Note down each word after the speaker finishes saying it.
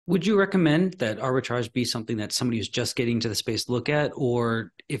Would you recommend that arbitrage be something that somebody who's just getting to the space look at?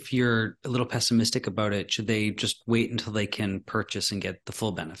 Or if you're a little pessimistic about it, should they just wait until they can purchase and get the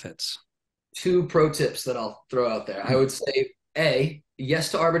full benefits? Two pro tips that I'll throw out there. I would say A,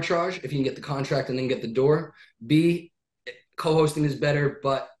 yes to arbitrage if you can get the contract and then get the door. B, co-hosting is better,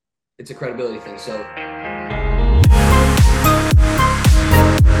 but it's a credibility thing. So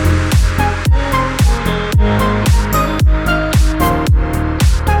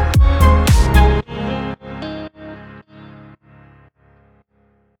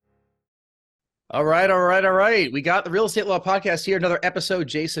All right, all right, all right. We got the Real Estate Law Podcast here. Another episode.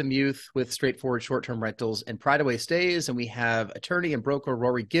 Jason Muth with straightforward short-term rentals and Pride Away Stays, and we have attorney and broker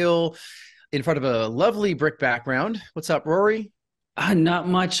Rory Gill in front of a lovely brick background. What's up, Rory? Not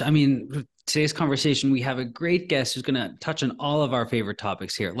much. I mean, today's conversation, we have a great guest who's going to touch on all of our favorite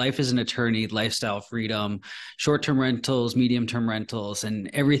topics here. Life as an attorney, lifestyle freedom, short-term rentals, medium-term rentals, and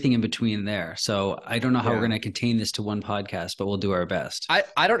everything in between there. So I don't know how we're going to contain this to one podcast, but we'll do our best.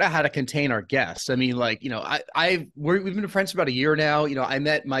 I don't know how to contain our guests. I mean, like, we've been friends for about a year now. I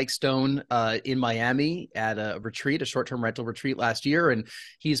met Mike Stone in Miami at a retreat, a short-term rental retreat last year. And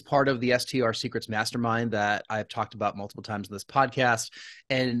he's part of the STR Secrets Mastermind that I've talked about multiple times in this podcast.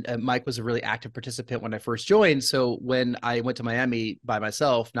 And Mike was a really active participant when I first joined. So when I went to Miami by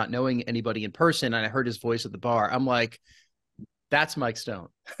myself, not knowing anybody in person, and I heard his voice at the bar, I'm like, that's Mike Stone.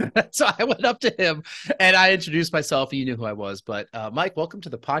 So I went up to him and I introduced myself, and you knew who I was. But Mike, welcome to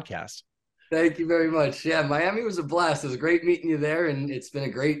the podcast. thank you very much. Yeah, Miami was a blast. It was great meeting you there, and it's been a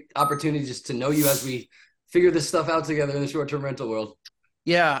great opportunity just to know you as we figure this stuff out together in the short-term rental world.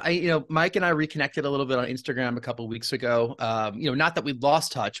 Yeah, Mike and I reconnected a little bit on Instagram a couple of weeks ago. Not that we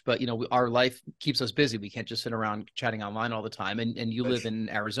lost touch, but our life keeps us busy. We can't just sit around chatting online all the time. And you live in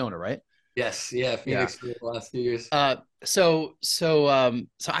Arizona, right? Yes, yeah, Yeah. Phoenix for the last few years. So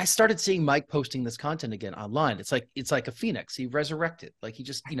I started seeing Mike posting this content again online. It's like a phoenix. He resurrected. Like he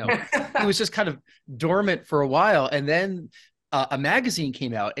just, he was just kind of dormant for a while, and then a magazine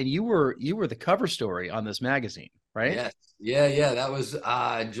came out, and you were the cover story on this magazine, right? Yes. Yeah. That was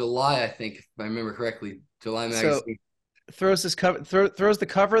July, I think, if I remember correctly. July So magazine. throws the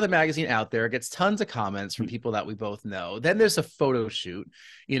cover of the magazine out there, gets tons of comments from people that we both know. Then there's a photo shoot,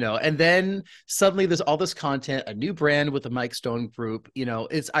 and then suddenly there's all this content, a new brand with the Mike Stone group.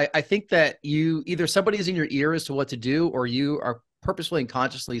 I think that you either somebody's in your ear as to what to do, or you are purposefully and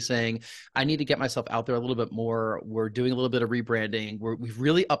consciously saying, I need to get myself out there a little bit more. We're doing a little bit of rebranding. We've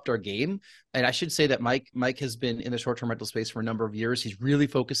really upped our game. And I should say that Mike has been in the short-term rental space for a number of years. He's really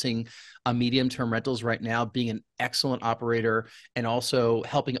focusing on medium-term rentals right now, being an excellent operator and also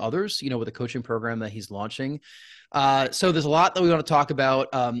helping others, with a coaching program that he's launching. So there's a lot that we want to talk about.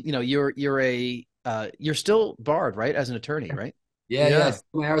 You're still barred, right? As an attorney, right? Yeah.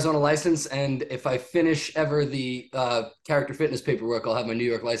 My Arizona license, and if I finish ever the character fitness paperwork, I'll have my New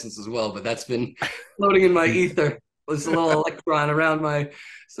York license as well. But that's been floating in my ether. It's a little electron around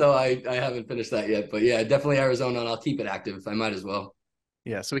so I haven't finished that yet. But yeah, definitely Arizona, and I'll keep it active. I might as well.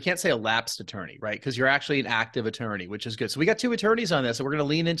 Yeah, so we can't say a lapsed attorney, right? Because you're actually an active attorney, which is good. So we got two attorneys on this, so we're going to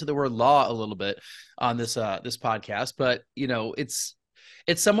lean into the word law a little bit on this podcast. But it's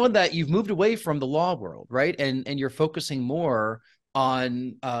someone that you've moved away from the law world, right? And you're focusing more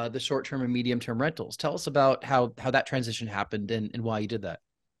on the short-term and medium-term rentals. Tell us about how that transition happened and why you did that.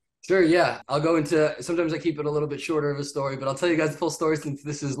 Sure, yeah. I'll go into, sometimes I keep it a little bit shorter of a story, but I'll tell you guys the full story since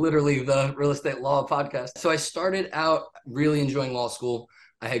this is literally the real estate law podcast. So I started out really enjoying law school.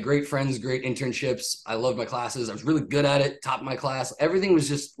 I had great friends, great internships. I loved my classes. I was really good at it, top of my class. Everything was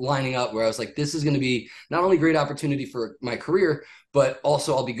just lining up where I was like, this is going to be not only a great opportunity for my career, but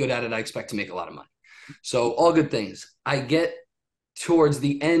also I'll be good at it. I expect to make a lot of money. So all good things. I get towards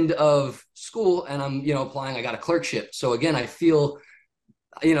the end of school and I'm, applying. I got a clerkship. So again, I feel,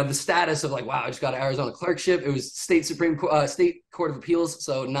 the status of like, wow, I just got an Arizona clerkship. It was state court of appeals.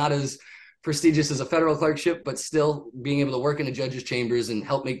 So not as prestigious as a federal clerkship, but still being able to work in a judge's chambers and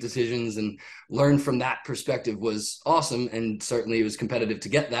help make decisions and learn from that perspective was awesome. And certainly it was competitive to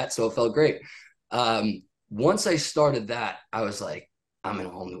get that. So it felt great. Once I started that, I was like, I'm in a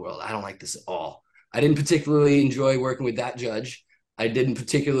whole new world. I don't like this at all. I didn't particularly enjoy working with that judge. I didn't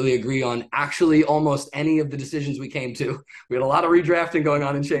particularly agree on actually almost any of the decisions we came to. We had a lot of redrafting going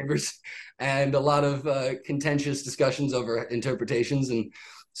on in chambers and a lot of contentious discussions over interpretations. And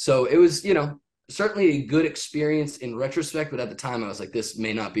so it was, certainly a good experience in retrospect, but at the time I was like, this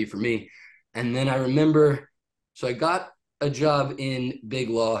may not be for me. And then I remember, so I got a job in big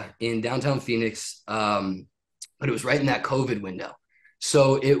law in downtown Phoenix, but it was right in that COVID window.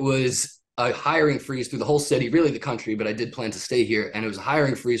 So it was a hiring freeze through the whole city, really the country, but I did plan to stay here. And it was a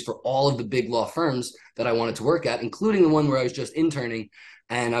hiring freeze for all of the big law firms that I wanted to work at, including the one where I was just interning.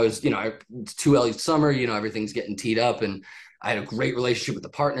 And I was, it's too early summer, everything's getting teed up. And I had a great relationship with the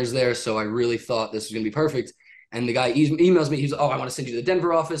partners there. So I really thought this was going to be perfect. And the guy emails me. He's, oh, I want to send you to the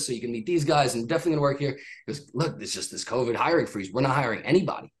Denver office so you can meet these guys and definitely going to work here. He goes, look, it's just this COVID hiring freeze. We're not hiring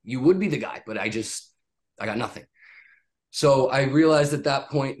anybody. You would be the guy, but I got nothing. So I realized at that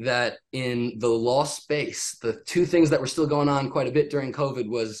point that in the law space, the two things that were still going on quite a bit during COVID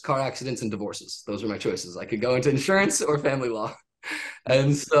was car accidents and divorces. Those were my choices. I could go into insurance or family law.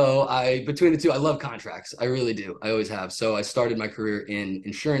 And so between the two, I love contracts. I really do. I always have. So I started my career in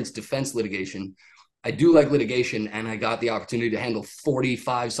insurance defense litigation. I do like litigation, and I got the opportunity to handle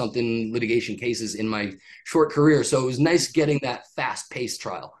 45 something litigation cases in my short career. So it was nice getting that fast paced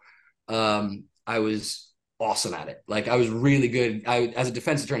trial. I was awesome at it. Like I was really good. As a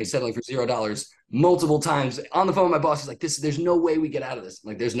defense attorney, settling for $0 multiple times on the phone with my boss. He's like, there's no way we get out of this. I'm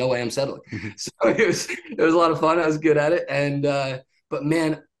like, there's no way I'm settling. So it was a lot of fun. I was good at it. And, but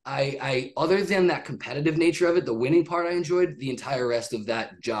man, I other than that competitive nature of it, the winning part I enjoyed, the entire rest of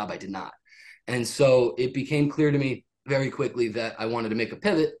that job I did not. And so it became clear to me very quickly that I wanted to make a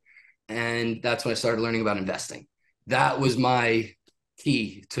pivot. And that's when I started learning about investing. That was my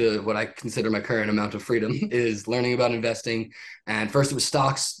key to what I consider my current amount of freedom is learning about investing. And first it was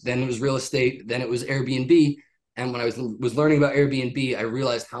stocks, then it was real estate, then it was Airbnb. And when I was learning about Airbnb, I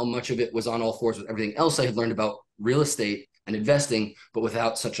realized how much of it was on all fours with everything else I had learned about real estate and investing, but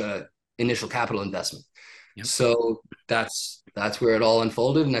without such a initial capital investment. Yep. So that's where it all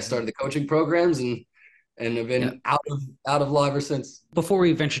unfolded. And I started the coaching programs and have been out of law ever since. Before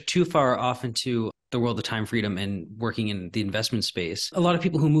we venture too far off into the world of time freedom and working in the investment space, a lot of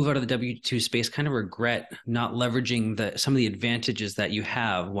people who move out of the W-2 space kind of regret not leveraging some of the advantages that you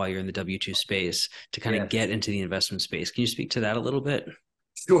have while you're in the W-2 space to kind of get into the investment space. Can you speak to that a little bit?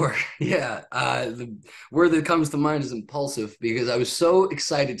 Sure. Yeah. The word that comes to mind is impulsive, because I was so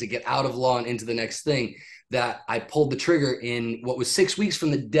excited to get out of law and into the next thing that I pulled the trigger in what was 6 weeks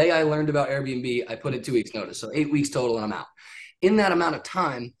from the day I learned about Airbnb. I put in 2 weeks notice. So 8 weeks total and I'm out. In that amount of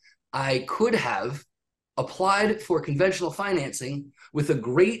time, I could have applied for conventional financing with a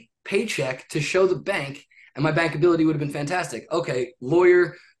great paycheck to show the bank, and my bankability would have been fantastic. Okay,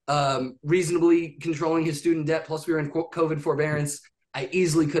 lawyer, reasonably controlling his student debt, plus we were in COVID forbearance. I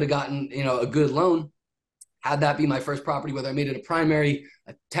easily could have gotten, a good loan. Had that be my first property, whether I made it a primary,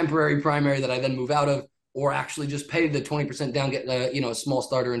 a temporary primary that I then move out of, or actually just pay the 20% down, get a small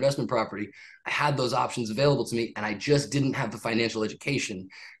starter investment property. I had those options available to me, and I just didn't have the financial education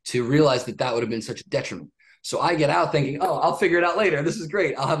to realize that would have been such a detriment. So I get out thinking, oh, I'll figure it out later. This is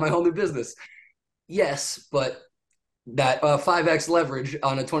great. I'll have my whole new business. Yes, but that 5x leverage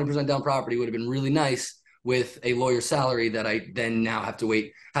on a 20% down property would have been really nice with a lawyer's salary that I then now have to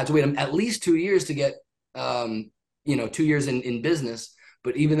wait at least 2 years to get, 2 years in business.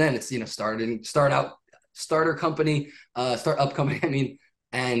 But even then it's, starter company, startup company,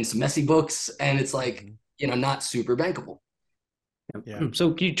 and some messy books. And it's like, not super bankable. Yeah.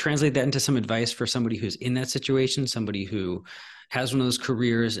 So can you translate that into some advice for somebody who's in that situation, somebody who has one of those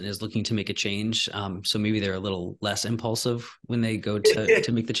careers and is looking to make a change? So maybe they're a little less impulsive when they go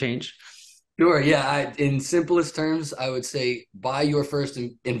to make the change. Sure. Yeah. In simplest terms, I would say buy your first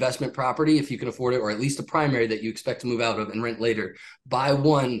investment property if you can afford it, or at least a primary that you expect to move out of and rent later. Buy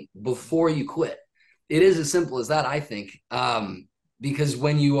one before you quit. It is as simple as that, I think, because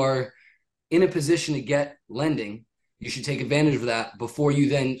when you are in a position to get lending, you should take advantage of that before you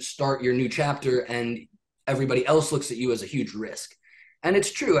then start your new chapter and everybody else looks at you as a huge risk. And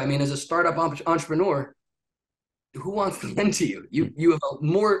it's true. As a startup entrepreneur, who wants to lend to you? You have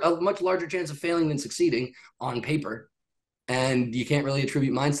a much larger chance of failing than succeeding on paper, and you can't really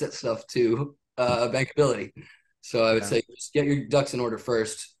attribute mindset stuff to bankability. So I would say just get your ducks in order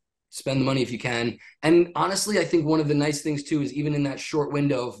first. Spend the money if you can. And honestly, I think one of the nice things too is even in that short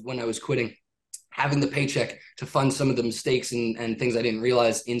window of when I was quitting, having the paycheck to fund some of the mistakes and things I didn't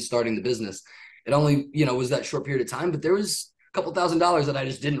realize in starting the business. It only, was that short period of time, but there was a couple $1,000s that I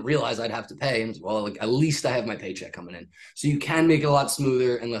just didn't realize I'd have to pay. And well, at least I have my paycheck coming in. So you can make it a lot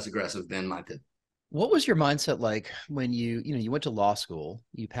smoother and less aggressive than my pivot. What was your mindset like when you went to law school,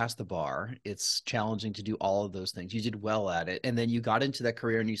 you passed the bar, it's challenging to do all of those things. You did well at it. And then you got into that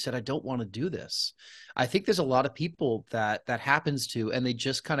career and you said, I don't want to do this. I think there's a lot of people that happens to, and they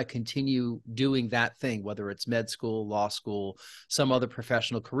just kind of continue doing that thing, whether it's med school, law school, some other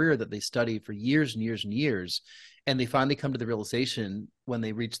professional career that they study for years and years and years. And they finally come to the realization when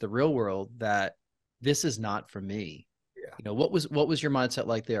they reach the real world that this is not for me. You know, what was your mindset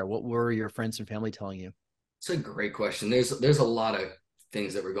like there? What were your friends and family telling you? It's a great question. There's a lot of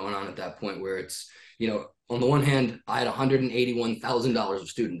things that were going on at that point where it's, on the one hand, I had $181,000 of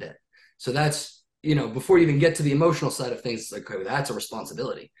student debt. So that's, before you even get to the emotional side of things, it's like, okay, that's a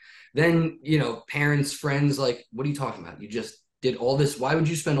responsibility. Then, parents, friends, like, what are you talking about? You just did all this. Why would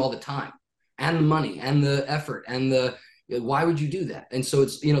you spend all the time and the money and the effort and why would you do that? And so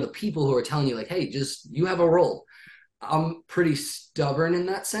it's, the people who are telling you like, hey, just, you have a role. I'm pretty stubborn in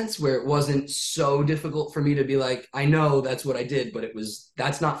that sense where it wasn't so difficult for me to be like, I know that's what I did, but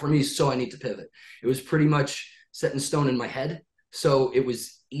that's not for me. So I need to pivot. It was pretty much set in stone in my head. So it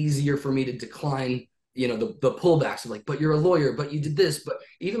was easier for me to decline, the pullbacks of like, but you're a lawyer, but you did this. But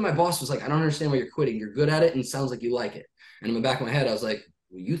even my boss was like, I don't understand why you're quitting. You're good at it and it sounds like you like it. And in the back of my head, I was like,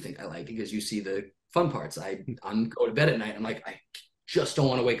 well, you think I like it because you see the fun parts. I'm going to bed at night. I'm like, I just don't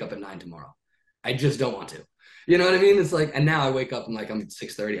want to wake up at 9 tomorrow. I just don't want to. You know what I mean? It's like, and now I wake up and like I'm at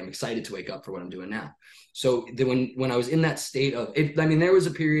 6:30. I'm excited to wake up for what I'm doing now. So when I was in that state of it, I mean, there was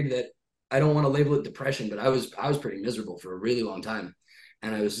a period that I don't want to label it depression, but I was pretty miserable for a really long time.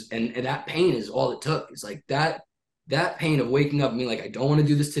 And and that pain is all it took. It's like that pain of waking up and being like, I don't want to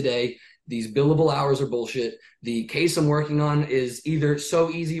do this today. These billable hours are bullshit. The case I'm working on is either so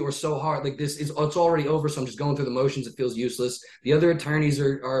easy or so hard. Like it's already over. So I'm just going through the motions. It feels useless. The other attorneys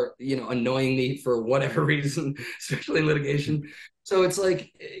are annoying me for whatever reason, especially in litigation. So it's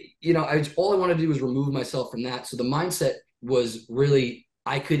like, all I wanted to do was remove myself from that. So the mindset was really,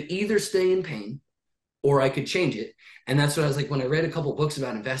 I could either stay in pain or I could change it. And that's what I was like, when I read a couple books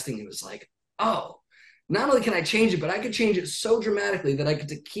about investing, it was like, oh, not only can I change it, but I could change it so dramatically that I get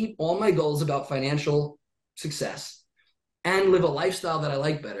to keep all my goals about financial success and live a lifestyle that I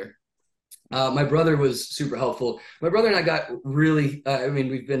like better. My brother was super helpful. My brother and I got really,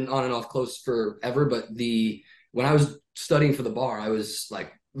 we've been on and off close forever, but when I was studying for the bar, I was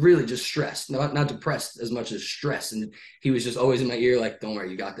like really just stressed, not depressed as much as stressed. And he was just always in my ear, like, don't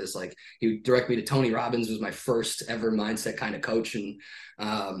worry, you got this. Like he would direct me to Tony Robbins, was my first ever mindset kind of coach. And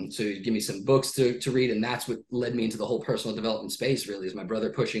so he'd give me some books to read. And that's what led me into the whole personal development space, really, is my brother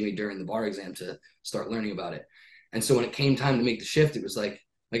pushing me during the bar exam to start learning about it. And so when it came time to make the shift, it was like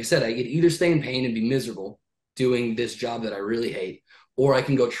I said, I could either stay in pain and be miserable doing this job that I really hate, or I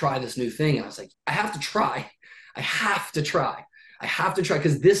can go try this new thing. And I was like, I have to try. I have to try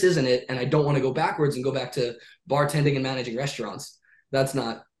because this isn't it. And I don't want to go backwards and go back to bartending and managing restaurants. That's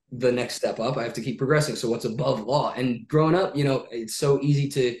not the next step up. I have to keep progressing. So what's above law? And growing up, it's so easy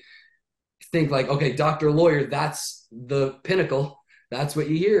to think like, okay, doctor, lawyer, that's the pinnacle. That's what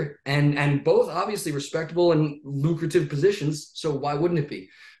you hear. And both obviously respectable and lucrative positions. So why wouldn't it be?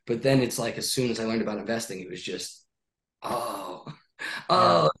 But then it's like, as soon as I learned about investing, it was just, oh,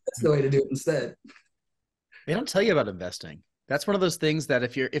 Yeah. that's the way to do it instead. They don't tell you about investing. That's one of those things that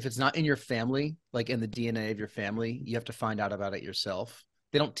if it's not in your family, like in the DNA of your family, you have to find out about it yourself.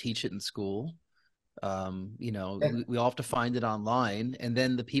 They don't teach it in school. We all have to find it online. And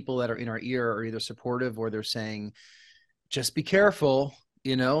then the people that are in our ear are either supportive or they're saying, just be careful,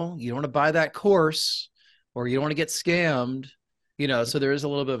 you don't want to buy that course or you don't want to get scammed, so there is a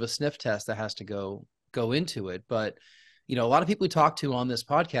little bit of a sniff test that has to go into it. But a lot of people we talk to on this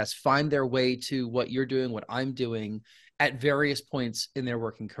podcast find their way to what you're doing, what I'm doing at various points in their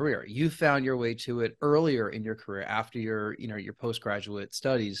working career. You found your way to it earlier in your career after your postgraduate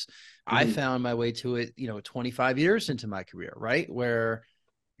studies. Mm-hmm. I found my way to it, 25 years into my career, right? Where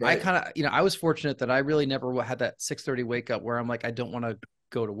right. I kind of, I was fortunate that I really never had that 6:30 wake up where I'm like, I don't want to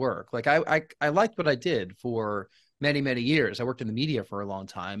go to work. Like I liked what I did for many, many years. I worked in the media for a long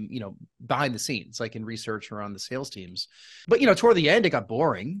time, behind the scenes, like in research or on the sales teams. But, toward the end, it got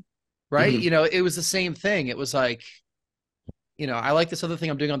boring, right? Mm-hmm. It was the same thing. It was like, I like this other thing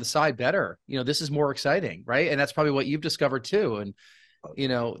I'm doing on the side better. This is more exciting, right? And that's probably what you've discovered too. And,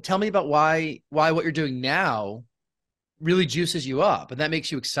 tell me about why what you're doing now really juices you up. And that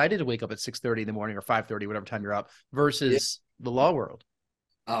makes you excited to wake up at 6:30 in the morning or 5:30, whatever time you're up, versus the law world.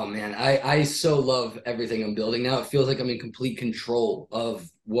 Oh man, I so love everything I'm building now. It feels like I'm in complete control of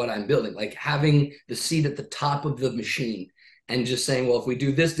what I'm building, like having the seat at the top of the machine and just saying, well, if we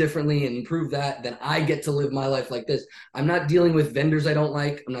do this differently and improve that, then I get to live my life like this. I'm not dealing with vendors I don't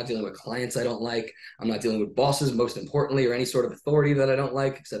like. I'm not dealing with clients I don't like. I'm not dealing with bosses, most importantly, or any sort of authority that I don't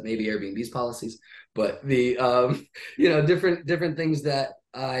like, except maybe Airbnb's policies. But the, different things that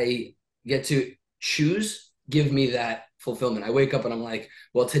I get to choose give me that fulfillment. I wake up and I'm like,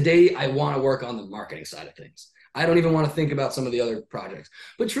 well, today I want to work on the marketing side of things. I don't even want to think about some of the other projects.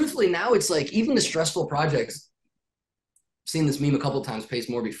 But truthfully, now it's like even the stressful projects, seen this meme a couple of times, Pace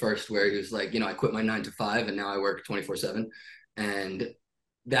Morby first, where he was like, I quit my 9 to 5 and now I work 24/7. And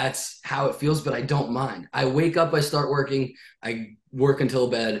that's how it feels, but I don't mind. I wake up, I start working, I work until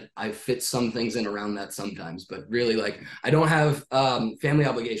bed. I fit some things in around that sometimes, but really, like, I don't have family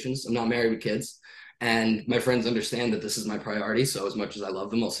obligations. I'm not married with kids. And my friends understand that this is my priority. So as much as I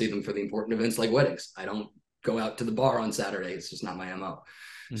love them, I'll see them for the important events like weddings. I don't go out to the bar on Saturday. It's just not my MO.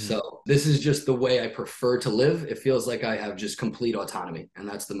 Mm-hmm. So this is just the way I prefer to live. It feels like I have just complete autonomy, and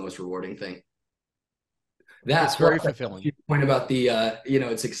that's the most rewarding thing. That's very fulfilling. Your point about the,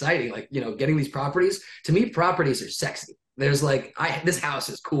 it's exciting. Like, getting these properties, to me, properties are sexy. There's like, this house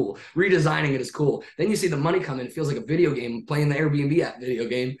is cool. Redesigning it is cool. Then you see the money come in. It feels like a video game, playing the Airbnb app video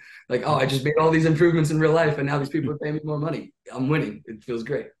game. Like, oh, I just made all these improvements in real life, and now these people are paying me more money. I'm winning. It feels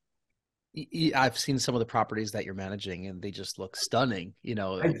great. I've seen some of the properties that you're managing, and they just look stunning.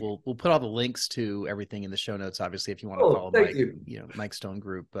 We'll put all the links to everything in the show notes, obviously, if you want to follow Mike, Mike Stone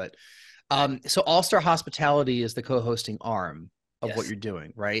Group. But so All Star Hospitality is the co-hosting arm of what you're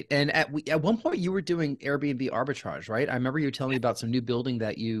doing, right? And at one point you were doing Airbnb arbitrage, right? I remember you telling me about some new building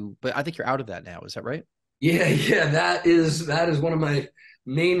but I think you're out of that now. Is that right? Yeah. That is one of my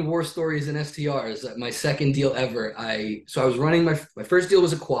main war stories in STRs. My second deal ever. I was running my first deal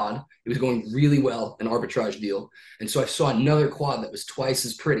was a quad. It was going really well, an arbitrage deal. And so I saw another quad that was twice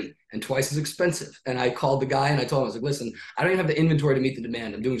as pretty and twice as expensive. And I called the guy and I told him, I was like, listen, I don't even have the inventory to meet the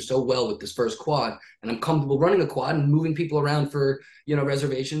demand. I'm doing so well with this first quad, and I'm comfortable running a quad and moving people around for,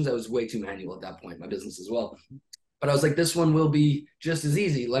 reservations. I was way too manual at that point, my business as well. But I was like, this one will be just as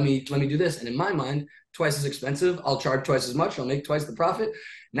easy. Let me do this. And in my mind, twice as expensive, I'll charge twice as much, I'll make twice the profit.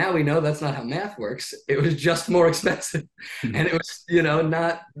 Now we know that's not how math works. It was just more expensive. And it was,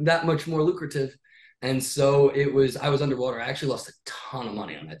 not that much more lucrative. And so I was underwater. I actually lost a ton of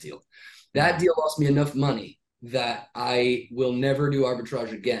money on that deal. That deal lost me enough money that I will never do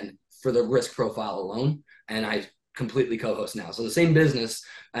arbitrage again for the risk profile alone. And I completely co-host now. So the same business.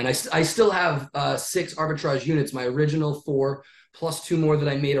 And I still have 6 arbitrage units, my original 4, plus 2 more that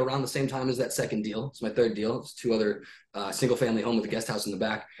I made around the same time as that second deal. It's my third deal. It's 2 other single family home with a guest house in the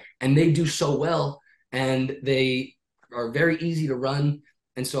back. And they do so well, and they are very easy to run.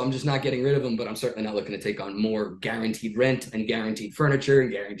 And so I'm just not getting rid of them, but I'm certainly not looking to take on more guaranteed rent and guaranteed furniture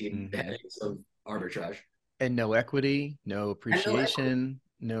and guaranteed headaches of arbitrage. And no equity, no appreciation,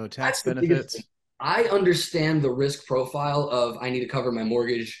 no tax benefits. I understand the risk profile of I need to cover my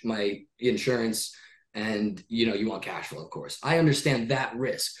mortgage, my insurance, and you want cash flow, of course. I understand that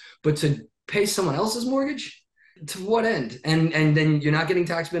risk, but to pay someone else's mortgage, to what end? And then you're not getting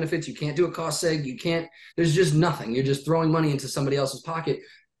tax benefits. You can't do a cost seg. You can't. There's just nothing. You're just throwing money into somebody else's pocket.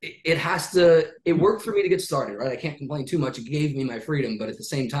 It worked for me to get started, right? I can't complain too much. It gave me my freedom, but at the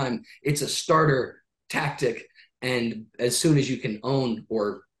same time, it's a starter tactic. And as soon as you can own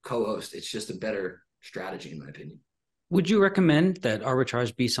or co-host, it's just a better strategy, in my opinion. Would you recommend that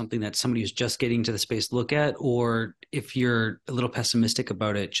arbitrage be something that somebody who's just getting into the space look at? Or if you're a little pessimistic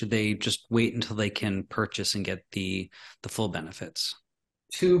about it, should they just wait until they can purchase and get the full benefits?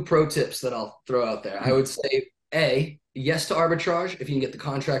 2 pro tips that I'll throw out there. I would say, A, yes to arbitrage if you can get the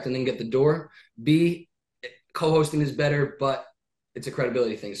contract and then get the door. B, co-hosting is better, but it's a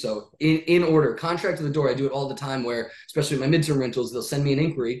credibility thing. So in order, contract to the door, I do it all the time where, especially with my midterm rentals, they'll send me an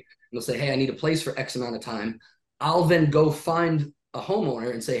inquiry and they'll say, hey, I need a place for X amount of time. I'll then go find a homeowner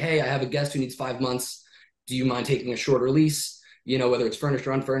and say, hey, I have a guest who needs 5 months. Do you mind taking a shorter lease? Whether it's furnished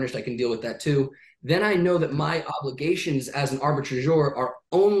or unfurnished, I can deal with that too. Then I know that my obligations as an arbitrageur are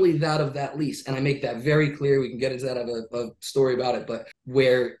only that of that lease. And I make that very clear. We can get into that. I have a story about it, but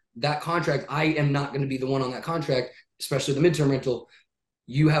where that contract, I am not going to be the one on that contract, especially the midterm rental.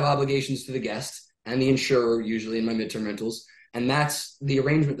 You have obligations to the guest and the insurer, usually in my midterm rentals. And that's the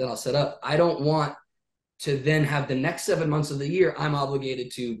arrangement that I'll set up. I don't want to then have the next 7 months of the year, I'm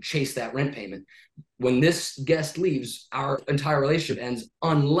obligated to chase that rent payment. When this guest leaves, our entire relationship ends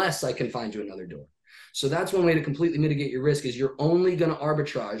unless I can find you another door. So that's one way to completely mitigate your risk, is you're only going to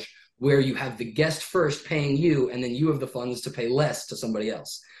arbitrage where you have the guest first paying you, and then you have the funds to pay less to somebody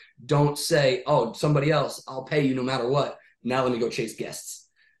else. Don't say, oh, somebody else, I'll pay you no matter what. Now let me go chase guests.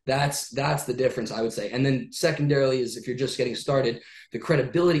 That's the difference, I would say. And then secondarily is, if you're just getting started, the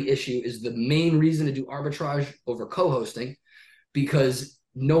credibility issue is the main reason to do arbitrage over co-hosting, because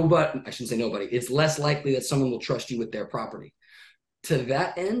I shouldn't say nobody, it's less likely that someone will trust you with their property. To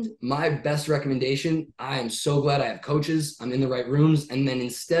that end, my best recommendation, I am so glad I have coaches, I'm in the right rooms. And then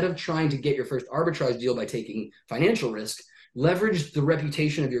instead of trying to get your first arbitrage deal by taking financial risk, leverage the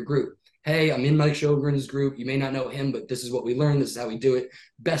reputation of your group. Hey, I'm in Mike Sjogren's group. You may not know him, but this is what we learned. This is how we do it.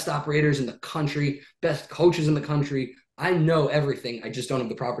 Best operators in the country, best coaches in the country. I know everything. I just don't have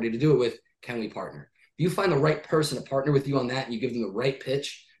the property to do it with. Can we partner? If you find the right person to partner with you on that and you give them the right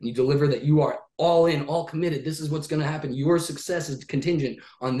pitch and you deliver that you are all in, all committed, this is what's going to happen. Your success is contingent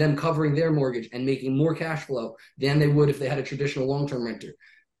on them covering their mortgage and making more cash flow than they would if they had a traditional long-term renter.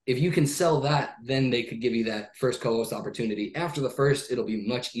 If you can sell that, then they could give you that first co-host opportunity. After the first, it'll be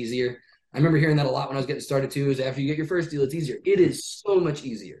much easier. I remember hearing that a lot when I was getting started too, is after you get your first deal, it's easier. It is so much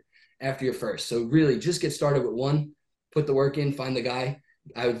easier after your first. So really just get started with one, put the work in, find the guy.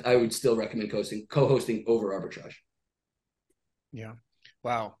 I would still recommend co-hosting over arbitrage. Yeah.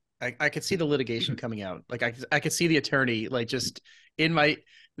 Wow. I could see the litigation coming out. Like I could see the attorney like just in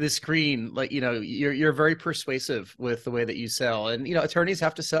the screen, like, you're very persuasive with the way that you sell, and, attorneys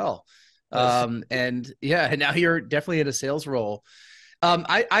have to sell. And now you're definitely in a sales role.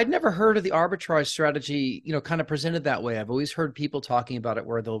 I'd never heard of the arbitrage strategy, kind of presented that way. I've always heard people talking about it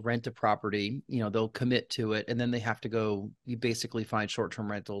where they'll rent a property, they'll commit to it, and then they have to go, you basically find short-term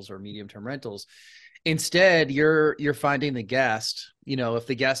rentals or medium-term rentals. Instead, you're finding the guest, if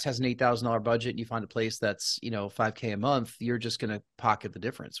the guest has an $8,000 budget and you find a place that's, $5K a month, you're just going to pocket the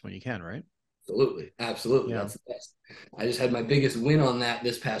difference when you can, right? Absolutely. Yeah. That's the best. I just had my biggest win on that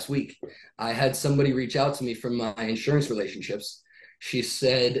this past week. I had somebody reach out to me from my insurance relationships. She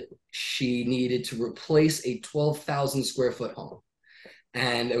said she needed to replace a 12,000 square foot home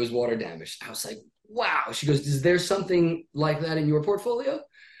and it was water damaged. I was like, wow. She goes, is there something like that in your portfolio?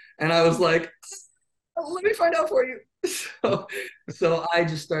 And I was like, let me find out for you. So I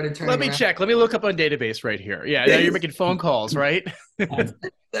just started turning. Let me check. Let me look up on database right here. Yeah, now you're making phone calls, right?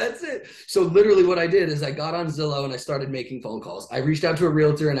 That's it. So literally what I did is I got on Zillow and I started making phone calls. I reached out to a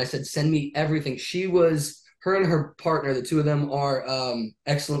realtor and I said, send me everything. Her and her partner, the two of them are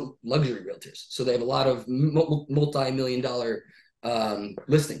excellent luxury realtors. So they have a lot of multi-million-dollar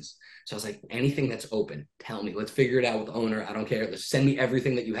listings. So I was like, anything that's open, tell me. Let's figure it out with the owner. I don't care. Let's send me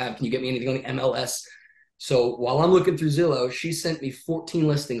everything that you have. Can you get me anything on the MLS? So while I'm looking through Zillow, she sent me 14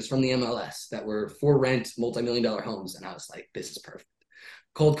 listings from the MLS that were for rent, multi-million-dollar homes. And I was like, this is perfect.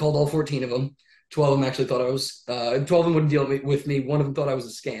 Called all 14 of them. 12 of them actually thought 12 of them wouldn't deal with me. One of them thought I was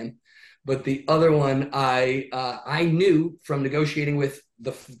a scam. But the other one, I knew from negotiating with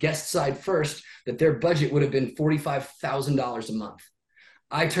the guest side first that their budget would have been $45,000 a month.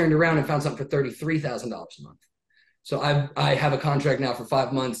 I turned around and found something for $33,000 a month. So I have a contract now for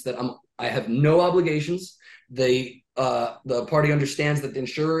 5 months that I have no obligations. The party understands that the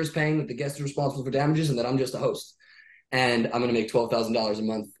insurer is paying, that the guest is responsible for damages, and that I'm just a host. And I'm going to make $12,000 a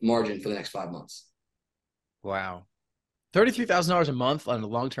month margin for the next 5 months. Wow. $33,000 a month on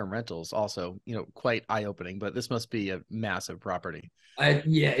long-term rentals also, quite eye-opening, but this must be a massive property.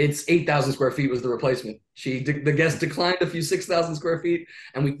 It's 8,000 square feet was the replacement. The guest declined a few 6,000 square feet,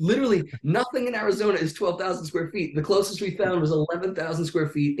 and we literally, nothing in Arizona is 12,000 square feet. The closest we found was 11,000 square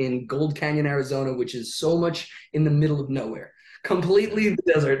feet in Gold Canyon, Arizona, which is so much in the middle of nowhere, completely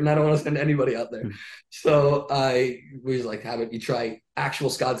the desert, and I don't want to send anybody out there. So I was like, how about you try actual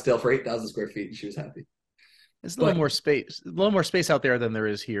Scottsdale for 8,000 square feet? And she was happy. It's a little more space out there than there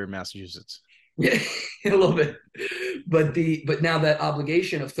is here in Massachusetts. Yeah, a little bit. But now that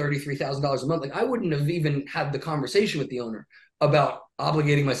obligation of $33,000 a month, like I wouldn't have even had the conversation with the owner about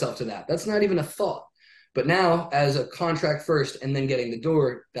obligating myself to that. That's not even a thought. But now, as a contract first and then getting the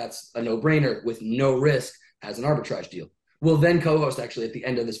door, that's a no-brainer with no risk as an arbitrage deal. We'll then co-host actually at the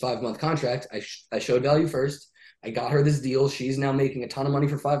end of this 5-month contract. I showed value first. I got her this deal. She's now making a ton of money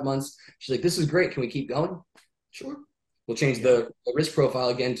for 5 months. She's like, this is great. Can we keep going? Sure. We'll change the risk profile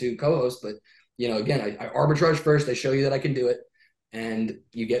again to co-host, but again, I arbitrage first. I show you that I can do it, and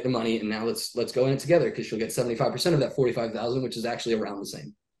you get the money. And now let's go in it together because she'll get 75% of that 45,000, which is actually around the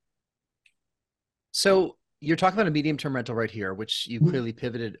same. So you're talking about a medium-term rental right here, which you clearly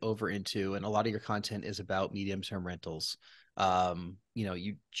pivoted over into, and a lot of your content is about medium-term rentals.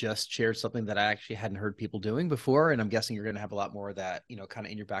 You just shared something that I actually hadn't heard people doing before, and I'm guessing you're going to have a lot more of that, kind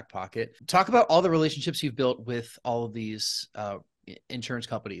of in your back pocket. Talk about all the relationships you've built with all of these insurance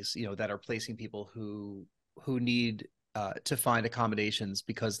companies, that are placing people who need to find accommodations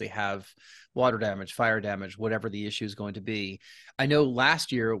because they have water damage, fire damage, whatever the issue is going to be. I know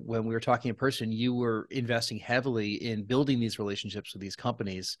last year when we were talking in person, you were investing heavily in building these relationships with these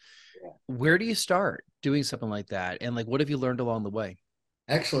companies. Yeah. Where do you start doing something like that? And what have you learned along the way?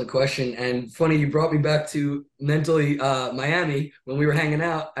 Excellent question. And funny, you brought me back to mentally Miami when we were hanging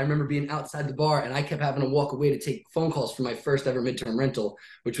out. I remember being outside the bar and I kept having to walk away to take phone calls for my first ever midterm rental,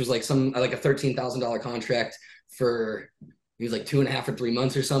 which was like a $13,000 contract for, It was like 2.5 or 3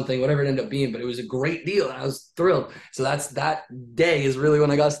 months or something, whatever it ended up being, but it was a great deal. And I was thrilled. So that day is really when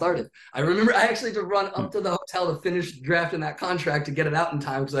I got started. I remember I actually had to run up to the hotel to finish drafting that contract to get it out in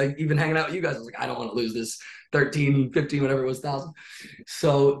time. Cause I even hanging out with you guys, I was like, I don't want to lose this 13, 15, whatever it was, thousand.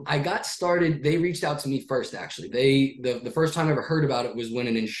 So I got started. They reached out to me first, actually. The first time I ever heard about it was when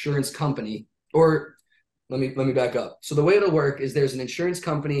an insurance company, or let me back up. So the way it'll work is there's an insurance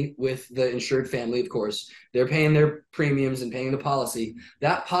company with the insured family, of course. They're paying their premiums and paying the policy.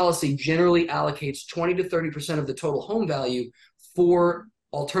 That policy generally allocates 20 to 30% of the total home value for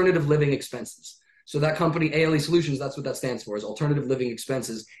alternative living expenses. So that company, ALE Solutions, that's what that stands for, is alternative living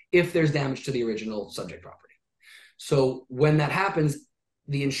expenses if there's damage to the original subject property. So when that happens,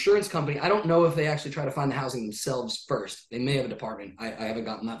 the insurance company, I don't know if they actually try to find the housing themselves first. They may have a department. I haven't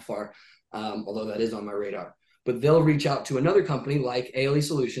gotten that far. Although that is on my radar. But they'll reach out to another company like ALE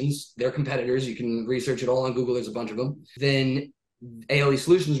Solutions. They're competitors. You can research it all on Google. There's a bunch of them. Then ALE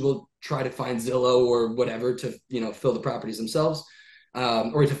Solutions will try to find Zillow or whatever to fill the properties themselves,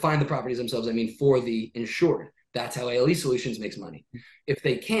 or to find the properties themselves. I mean, for the insured. That's how ALE Solutions makes money. If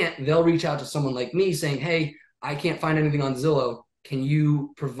they can't, they'll reach out to someone like me saying, "Hey, I can't find anything on Zillow. Can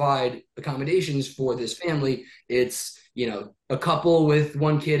you provide accommodations for this family? It's a couple with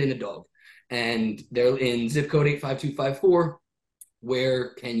one kid and a dog." And they're in zip code 85254.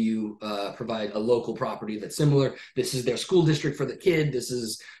 Where can you provide a local property that's similar? This is their school district for the kid. This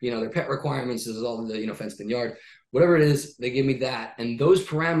is, their pet requirements. This is all the, fenced in yard. Whatever it is, they give me that. And those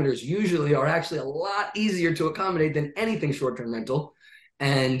parameters usually are actually a lot easier to accommodate than anything short-term rental.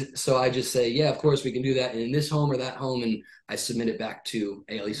 And so I just say, yeah, of course we can do that in this home or that home. And I submit it back to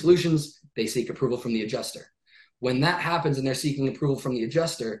ALE Solutions. They seek approval from the adjuster. When that happens and they're seeking approval from the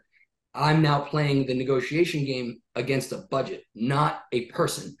adjuster, I'm now playing the negotiation game against a budget, not a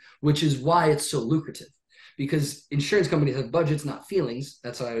person, which is why it's so lucrative. Because insurance companies have budgets, not feelings.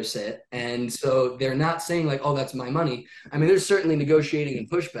 That's how I always say it. And so they're not saying like, oh, that's my money. I mean, there's certainly negotiating and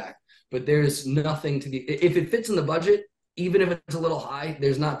pushback, but there's nothing to the, if it fits in the budget, even if it's a little high,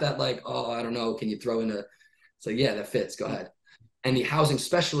 there's not that like, oh, I don't know, can you throw in a, it's like, yeah, that fits, go ahead. And the housing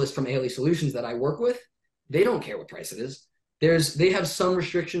specialist from ALE Solutions that I work with, they don't care what price it is. They have some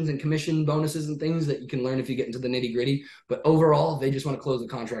restrictions and commission bonuses and things that you can learn if you get into the nitty gritty, but overall they just want to close the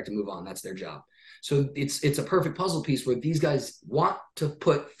contract and move on. That's their job. So it's a perfect puzzle piece where these guys want to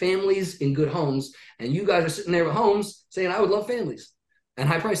put families in good homes, and you guys are sitting there with homes saying, I would love families and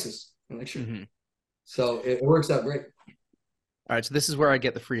high prices. I'm like, sure. Mm-hmm. So it works out great. All right. So this is where I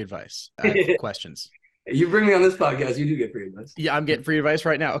get the free advice. I have questions. You bring me on this podcast, you do get free advice. Yeah, I'm getting free advice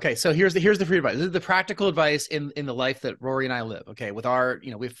right now. Okay, so here's the free advice. This is the practical advice in the life that Rory and I live. Okay, with our,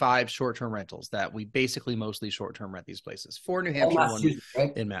 we have 5 short-term rentals that we basically mostly short-term rent these places. 4 New Hampshire, 1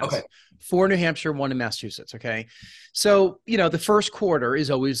 right? In Mass. Okay. 4 New Hampshire, 1 in Massachusetts. Okay, so the first quarter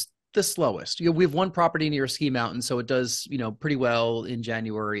is always the slowest. We have 1 property near Ski Mountain, so it does pretty well in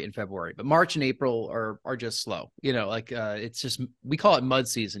January and February. But March and April are just slow. It's just, we call it mud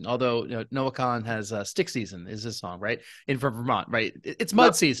season. Although Noah Khan has stick season is his song, right? From Vermont, right? It's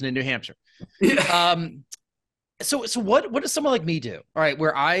mud season in New Hampshire. Yeah. So what does someone like me do? All right,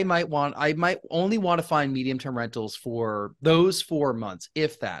 where I might only want to find medium-term rentals for those 4 months,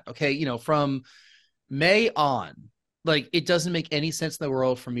 if that. Okay, from May on. Like, it doesn't make any sense in the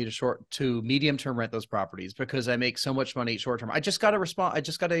world for me to medium term rent those properties because I make so much money short term. I just got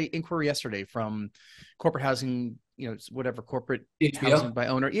an inquiry yesterday from corporate housing, whatever, corporate housing by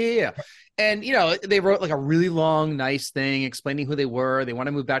owner. Yeah. And, they wrote like a really long, nice thing explaining who they were. They want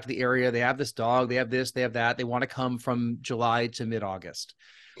to move back to the area. They have this dog, they have this, they have that. They want to come from July to mid-August.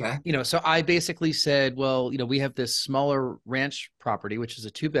 Okay. So I basically said, well, we have this smaller ranch property, which is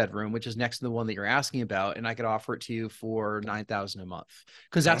a 2-bedroom, which is next to the one that you're asking about. And I could offer it to you for $9,000 a month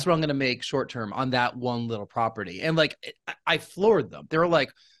because that's what I'm going to make short term on that one little property. And like, I floored them. They were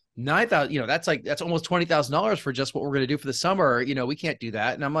like, 9,000, that's almost $20,000 for just what we're going to do for the summer. We can't do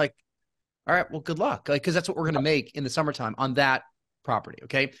that. And I'm like, all right, well, good luck. Like, cause that's what we're going to make in the summertime on that property.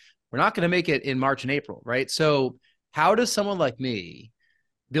 Okay. We're not going to make it in March and April. Right. So how does someone like me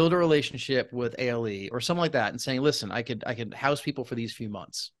build a relationship with ALE or something like that and saying, listen, I could house people for these few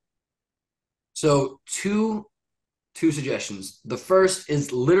months? So two suggestions. The first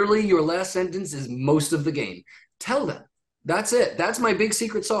is literally your last sentence is most of the game. Tell them. That's it. That's my big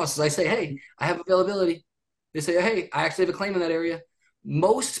secret sauce. Is I say, hey, I have availability. They say, hey, I actually have a claim in that area.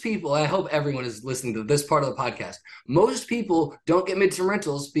 Most people, I hope everyone is listening to this part of the podcast, most people don't get midterm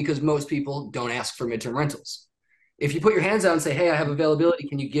rentals because most people don't ask for midterm rentals. If you put your hands out and say, hey, I have availability,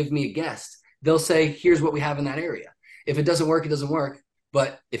 can you give me a guest? They'll say, here's what we have in that area. If it doesn't work, it doesn't work.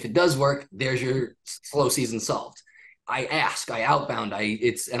 But if it does work, there's your slow season solved. I ask, I outbound,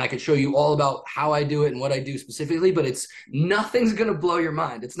 and I can show you all about how I do it and what I do specifically, but nothing's going to blow your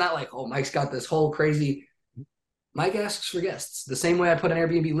mind. It's not like, oh, Mike's got this whole crazy. Mike asks for guests. The same way I put an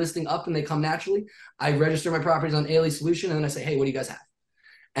Airbnb listing up and they come naturally, I register my properties on ALE Solution and then I say, hey, what do you guys have?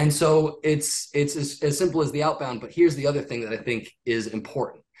 And so it's as simple as the outbound. But here's the other thing that I think is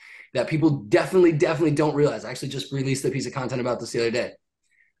important that people definitely don't realize. I actually just released a piece of content about this the other day.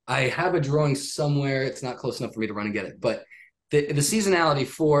 I have a drawing somewhere. It's not close enough for me to run and get it. But the seasonality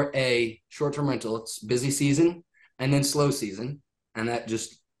for a short-term rental, it's busy season and then slow season. And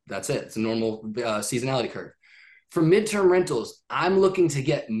that's it. It's a normal seasonality curve. For midterm rentals, I'm looking to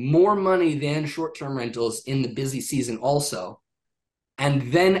get more money than short-term rentals in the busy season also.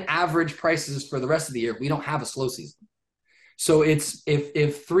 And then average prices for the rest of the year. We don't have a slow season. So it's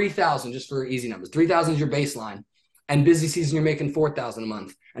if 3,000, just for easy numbers, 3,000 is your baseline, and busy season you're making 4,000 a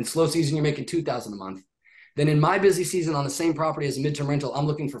month, and slow season you're making 2,000 a month. Then in my busy season on the same property as a midterm rental, I'm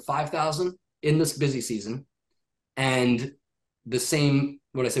looking for 5,000 in this busy season, and the same,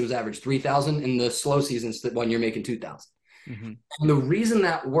 what I said was average, 3,000 in the slow seasons when you're making 2,000. Mm-hmm. And the reason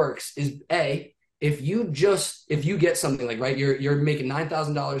that works is if you get something like, right, you're making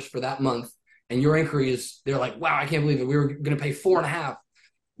 $9,000 for that month, and your inquiry is, they're like, wow, I can't believe it. We were going to pay 4.5.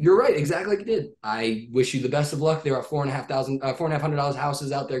 You're right, exactly like you did. I wish you the best of luck. There are $4,500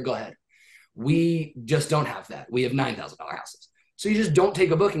 houses out there. Go ahead. We just don't have that. We have $9,000 houses. So you just don't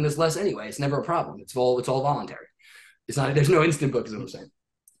take a booking that's less anyway. It's never a problem. It's all voluntary. It's not. There's no instant book, is what I'm saying.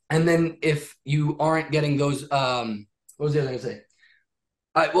 And then if you aren't getting those, what was the other thing to say?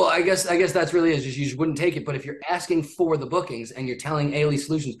 Well, I guess that's really is just you just wouldn't take it. But if you're asking for the bookings and you're telling ALE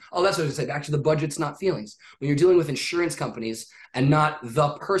Solutions, oh, that's what I was going to say. Actually, the budget's not feelings. When you're dealing with insurance companies and not the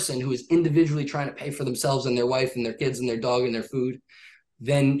person who is individually trying to pay for themselves and their wife and their kids and their dog and their food,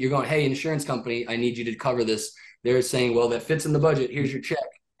 then you're going, hey, insurance company, I need you to cover this. They're saying, well, that fits in the budget. Here's your check.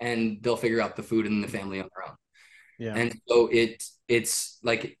 And they'll figure out the food and the family on their own. Yeah. And so it's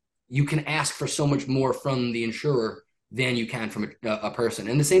like you can ask for so much more from the insurer than you can from a person.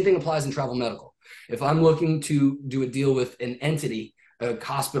 And the same thing applies in travel medical. If I'm looking to do a deal with an entity, a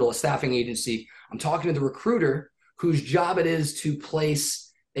hospital, a staffing agency, I'm talking to the recruiter whose job it is to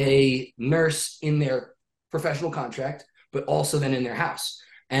place a nurse in their professional contract, but also then in their house.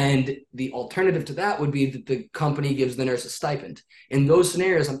 And the alternative to that would be that the company gives the nurse a stipend. In those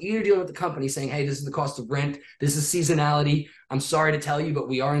scenarios, I'm either dealing with the company saying, hey, this is the cost of rent. This is seasonality. I'm sorry to tell you, but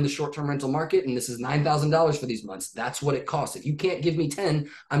we are in the short-term rental market, and this is $9,000 for these months. That's what it costs. If you can't give me 10,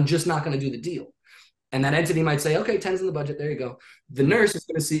 I'm just not going to do the deal. And that entity might say, okay, 10's in the budget. There you go. The nurse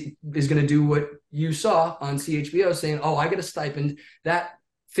is going to do what you saw on CHBO saying, oh, I get a stipend. That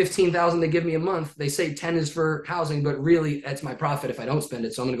 $15,000 they give me a month, they say 10 is for housing, but really that's my profit if I don't spend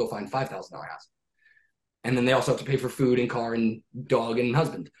it. So I'm going to go find $5,000 house. And then they also have to pay for food and car and dog and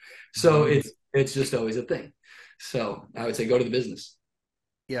husband. So it's just always a thing. So I would say go to the business.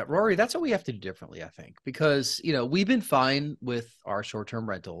 Yeah, Rory, that's what we have to do differently, I think, because, we've been fine with our short-term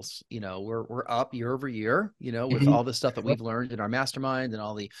rentals. We're up year over year, with all the stuff that we've learned in our mastermind and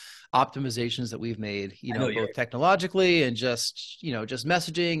all the optimizations that we've made, both technologically and just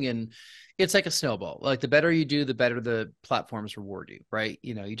messaging. And it's like a snowball. Like the better you do, the better the platforms reward you, right?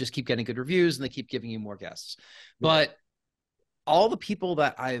 You just keep getting good reviews and they keep giving you more guests. Yeah. But all the people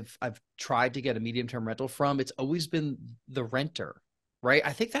that I've tried to get a medium-term rental from, it's always been the renter. Right.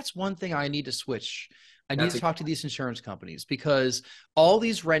 I think that's one thing I need to switch. I need to talk to these insurance companies because all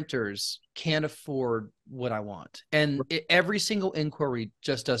these renters can't afford what I want. And every single inquiry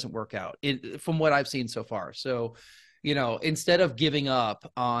just doesn't work out from what I've seen so far. So, instead of giving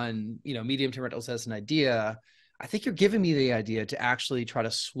up on, medium-term rentals as an idea, I think you're giving me the idea to actually try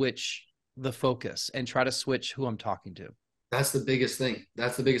to switch the focus and try to switch who I'm talking to. That's the biggest thing.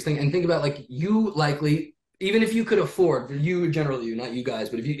 And think about like you likely, even if you could afford, for you, generally you, not you guys,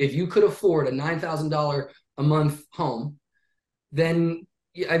 but if you could afford a $9,000 a month home, then,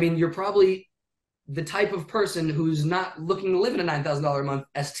 you're probably the type of person who's not looking to live in a $9,000 a month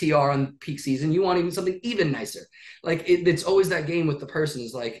STR on peak season. You want even something even nicer. Like it's always that game with the person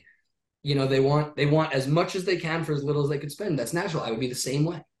is like, they want as much as they can for as little as they could spend. That's natural. I would be the same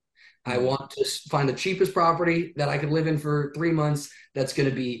way. I want to find the cheapest property that I could live in for 3 months. That's going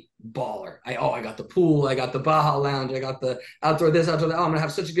to be baller. I got the pool. I got the Baja Lounge. I got the outdoor this, outdoor that. Oh, I'm going to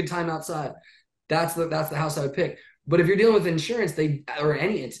have such a good time outside. That's the house I would pick. But if you're dealing with insurance, or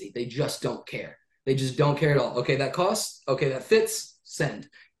any entity, they just don't care. They just don't care at all. Okay, that costs. Okay, that fits. Send.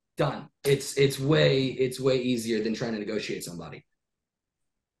 Done. It's way easier than trying to negotiate somebody.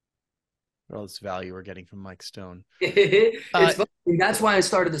 all this value we're getting from Mike Stone. It's funny. That's why I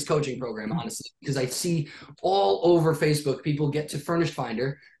started this coaching program, honestly, because I see all over Facebook people get to Furnished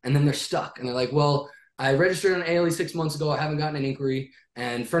Finder and then they're stuck and they're like, well, I registered on ALE 6 months ago. I haven't gotten an inquiry.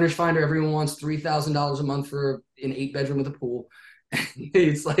 And Furnished Finder, everyone wants $3,000 a month for an 8-bedroom with a pool.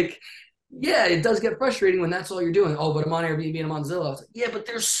 It's like, yeah, it does get frustrating when that's all you're doing. Oh, but I'm on Airbnb and I'm on Zillow. I was like, yeah, but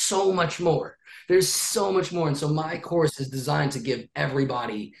there's so much more. There's so much more. And so my course is designed to give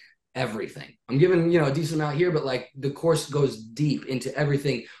everybody everything. I'm giving, a decent amount here, but like the course goes deep into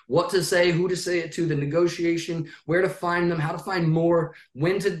everything, what to say, who to say it to, the negotiation, where to find them, how to find more,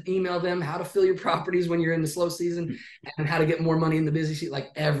 when to email them, how to fill your properties when you're in the slow season, and how to get more money in the busy season, like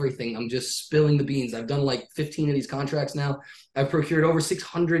everything. I'm just spilling the beans. I've done like 15 of these contracts now. I've procured over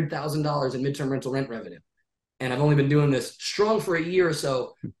 $600,000 in midterm rental rent revenue. And I've only been doing this strong for a year or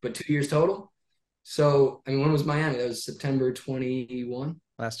so, but 2 years total. So, I mean, when was Miami? That was September 21.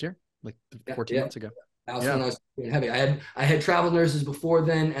 Last year, like 14 months ago. That was when I was doing heavy. I had travel nurses before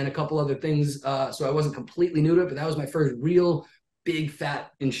then and a couple other things. So I wasn't completely new to it, but that was my first real big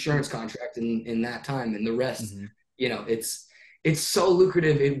fat insurance contract in that time. And the rest, it's so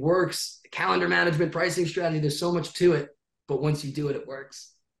lucrative. It works. Calendar management, pricing strategy, there's so much to it. But once you do it, it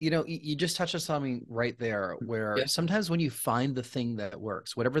works. You just touched on something right there where sometimes when you find the thing that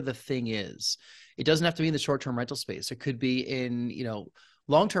works, whatever the thing is, it doesn't have to be in the short-term rental space. It could be in,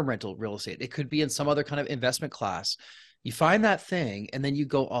 long-term rental real estate. It could be in some other kind of investment class. You find that thing and then you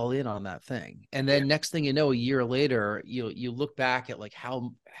go all in on that thing. And then next thing you know, a year later, you look back at like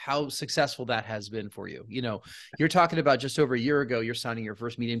how successful that has been for you. You're talking about just over a year ago, you're signing your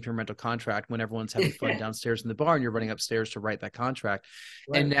first medium-term rental contract when everyone's having fun downstairs in the bar and you're running upstairs to write that contract.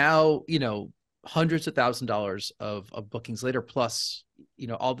 Right. And now, hundreds of $1,000s of bookings later, plus,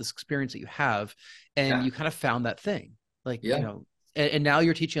 all this experience that you have, and you kind of found that thing, like, and now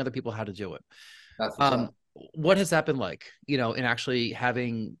you're teaching other people how to do it. That's what has that been like, in actually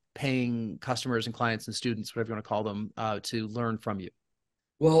paying customers and clients and students, whatever you want to call them, to learn from you?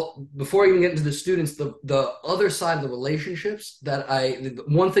 Well, before I even get into the students, the other side of the relationships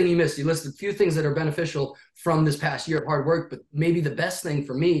one thing you listed a few things that are beneficial from this past year of hard work, but maybe the best thing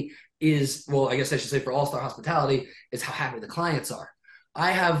for me is, well, I guess I should say for All Star Hospitality, is how happy the clients are.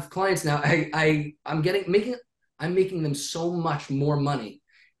 I have clients now, I'm making them so much more money.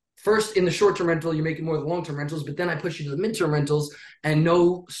 First, in the short-term rental, you're making more of the long-term rentals, but then I push you to the midterm rentals and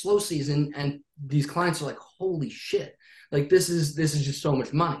no slow season. And these clients are like, holy shit, like this is just so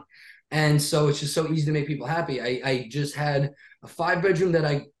much money. And so it's just so easy to make people happy. I just had a 5-bedroom that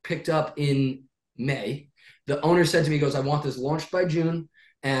I picked up in May. The owner said to me, he goes, I want this launched by June,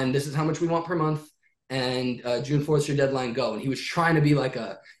 and this is how much we want per month. And June 4th is your deadline, go. And he was trying to be like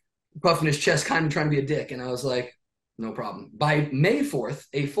puffing his chest, kind of trying to be a dick. And I was like, no problem. By May 4th,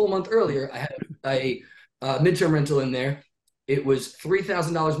 a full month earlier, I had a midterm rental in there. It was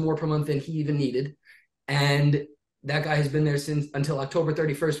 $3,000 more per month than he even needed. And that guy has been there until October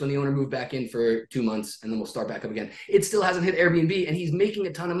 31st when the owner moved back in for 2 months, and then we'll start back up again. It still hasn't hit Airbnb, and he's making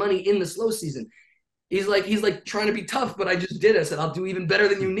a ton of money in the slow season. He's like trying to be tough, but I just did it. I said, I'll do even better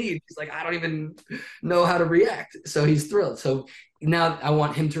than you need. He's like, I don't even know how to react. So he's thrilled. So now I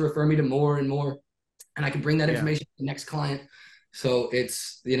want him to refer me to more and more, and I can bring that information to the next client. So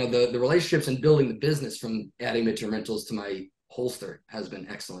it's, the relationships and building the business from adding midterm rentals to my holster has been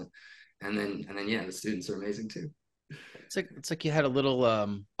excellent. And then the students are amazing too. It's like you had a little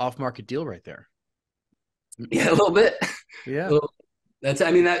off-market deal right there. Yeah, a little bit. Yeah. That's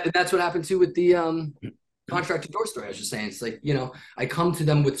what happened too with the contracted door story. I was just saying, it's like, I come to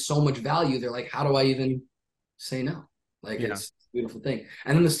them with so much value. They're like, how do I even say no? Like, it's a beautiful thing.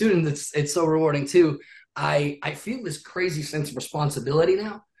 And then the students, it's so rewarding too. I feel this crazy sense of responsibility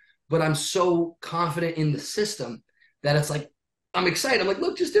now, but I'm so confident in the system that it's like, I'm excited. I'm like,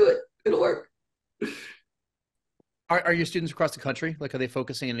 look, just do it. It'll work. Are your students across the country? Like, are they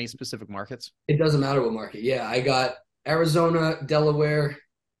focusing in any specific markets? It doesn't matter what market. Yeah, I got Arizona, Delaware,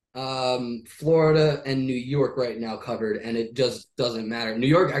 Florida, and New York right now covered, and it just doesn't matter. New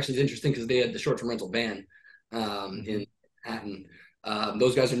York actually is interesting because they had the short-term rental ban in Manhattan.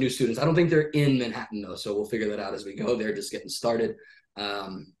 Those guys are new students. I don't think they're in Manhattan though, so we'll figure that out as we go. They're just getting started.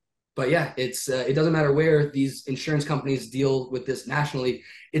 But yeah, it doesn't matter where these insurance companies deal with this nationally.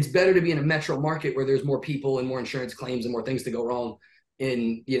 It's better to be in a metro market where there's more people and more insurance claims and more things to go wrong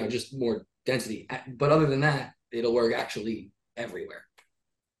in, just more density. But other than that, it'll work actually everywhere.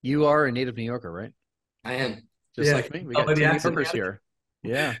 You are a native New Yorker, right? I am. Just like me. We got two New Yorkers here.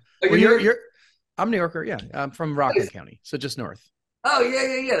 Yeah. Oh, I'm a New Yorker. Yeah. I'm from Rockland County. So just north. Oh,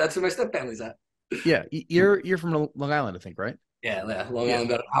 yeah. That's where my step family's at. Yeah. You're from Long Island, I think, right? Yeah. Long Yeah. Island,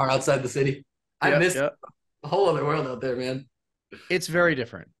 about an hour outside the city. I Yeah. missed Yeah. a whole other world out there, man. It's very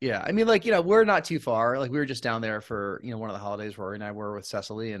different. Yeah. I mean, like, we're not too far. Like, we were just down there for, one of the holidays. Rory and I were with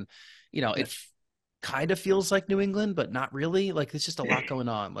Cecily, and, it kind of feels like New England, but not really. Like, there's just a lot going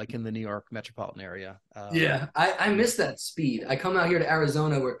on, like in the New York metropolitan area. Yeah, I Yeah. miss that speed. I come out here to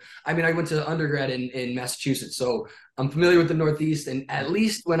Arizona where, I mean, I went to undergrad in Massachusetts, so I'm familiar with the Northeast. And at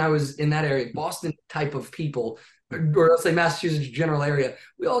least when I was in that area, Boston type of people, or let's say Massachusetts general area,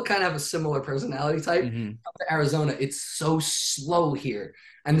 we all kind of have a similar personality type. Mm-hmm. Up to Arizona, it's so slow here,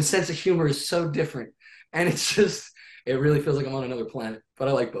 and the sense of humor is so different. And it's just, it really feels like I'm on another planet, but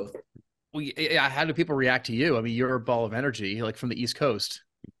I like both. Well, yeah, how do people react to you? I mean, you're a ball of energy, like from the East Coast.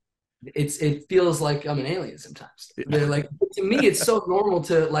 It feels like I'm an alien sometimes. They're like, to me, it's so normal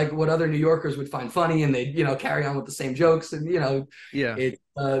to like what other New Yorkers would find funny, and they carry on with the same jokes, and Yeah. it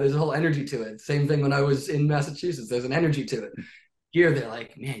there's a whole energy to it. Same thing when I was in Massachusetts. There's an energy to it. Here they're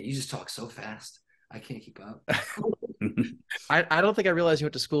like, man, you just talk so fast. I can't keep up. I don't think I realized you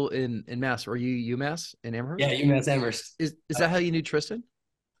went to school in Mass. Were you UMass in Yeah, Amherst? UMass Amherst. Is that how you knew Tristan?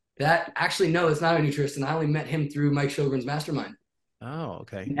 That actually no, it's not a new Tristan. I only met him through Mike Sjogren's mastermind. Oh,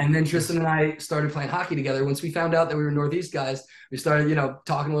 okay. And then Yeah. Tristan and I started playing hockey together. Once we found out that we were Northeast guys, we started,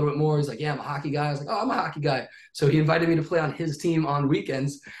 talking a little bit more. He's like, yeah, I'm a hockey guy. I was like, oh, I'm a hockey guy. So he invited me to play on his team on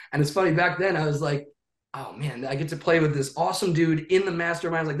weekends. And it's funny, back then I was like, oh man, I get to play with this awesome dude in the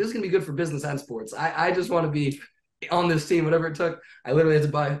mastermind. I was like, this is going to be good for business and sports. I just want to be on this team, whatever it took. I literally had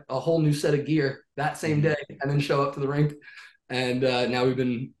to buy a whole new set of gear that same day and then show up to the rink. And now we've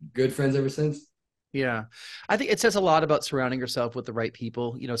been good friends ever since. Yeah. I think it says a lot about surrounding yourself with the right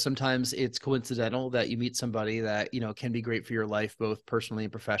people. Sometimes it's coincidental that you meet somebody that, can be great for your life, both personally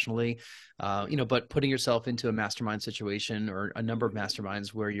and professionally. But putting yourself into a mastermind situation or a number of masterminds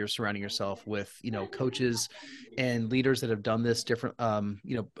where you're surrounding yourself with, coaches and leaders that have done this different,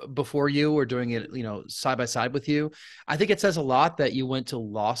 before you or doing it, side by side with you. I think it says a lot that you went to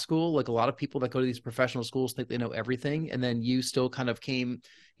law school. Like a lot of people that go to these professional schools think they know everything. And then you still kind of came,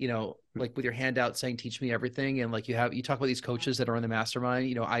 like with your hand out saying, teach me everything. And like you talk about these coaches that are in the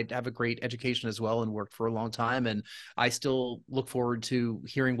mastermind, I have a great education as well and worked for a long time. And I still look forward to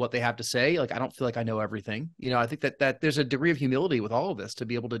hearing what they have to say. Like, I don't feel like I know everything. I think that there's a degree of humility with all of this to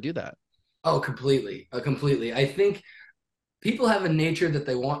be able to do that. Oh, completely. Completely. I think people have a nature that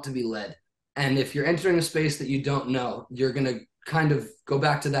they want to be led. And if you're entering a space that you don't know, you're going to kind of go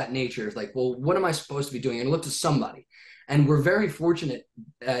back to that nature. It's like, well, what am I supposed to be doing? And look to somebody. And we're very fortunate,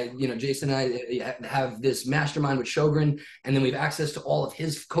 Jason and I have this mastermind with Sjogren, and then we have access to all of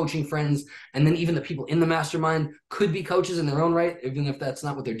his coaching friends. And then even the people in the mastermind could be coaches in their own right, even if that's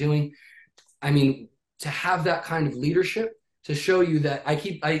not what they're doing. I mean, to have that kind of leadership to show you that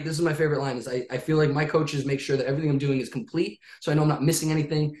this is my favorite line is I feel like my coaches make sure that everything I'm doing is complete. So I know I'm not missing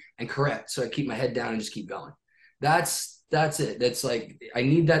anything and correct. So I keep my head down and just keep going. That's it. That's like, I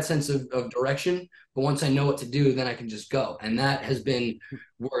need that sense of direction. But once I know what to do, then I can just go. And that has been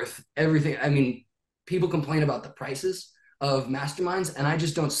worth everything. I mean, people complain about the prices of masterminds, and I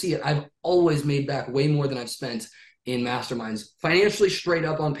just don't see it. I've always made back way more than I've spent in masterminds, financially straight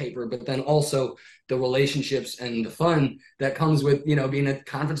up on paper, but then also the relationships and the fun that comes with, being at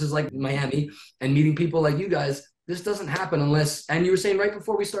conferences like Miami and meeting people like you guys. This doesn't happen unless, and you were saying right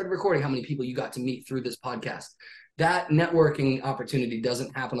before we started recording, how many people you got to meet through this podcast. That networking opportunity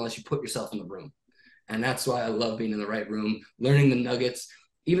doesn't happen unless you put yourself in the room. And that's why I love being in the right room, learning the nuggets.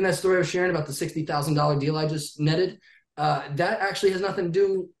 Even that story I was sharing about the $60,000 deal I just netted, that actually has nothing to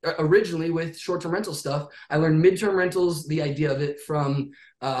do originally with short-term rental stuff. I learned midterm rentals, the idea of it from,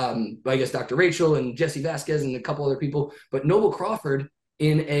 I guess, Dr. Rachel and Jesse Vasquez and a couple other people. But Noble Crawford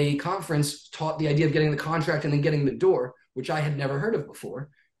in a conference taught the idea of getting the contract and then getting the door, which I had never heard of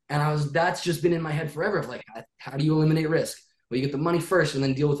before. And that's just been in my head forever of like, how do you eliminate risk? Well, you get the money first and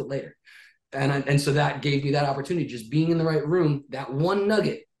then deal with it later. And so that gave me that opportunity. Just being in the right room, that one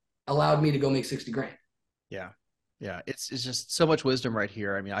nugget allowed me to go make 60 grand. Yeah. Yeah. It's just so much wisdom right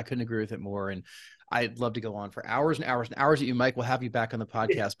here. I mean, I couldn't agree with it more. And I'd love to go on for hours and hours and hours with you, Mike. We'll have you back on the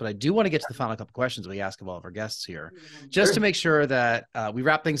podcast, but I do want to get to the final couple questions we ask of all of our guests here, just to make sure that we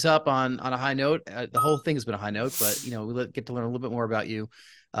wrap things up on a high note. The whole thing has been a high note, but we get to learn a little bit more about you,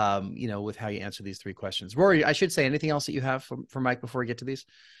 with how you answer these three questions. Rory, I should say anything else that you have for Mike before we get to these?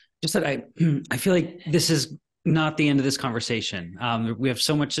 Just that I feel like this is not the end of this conversation. We have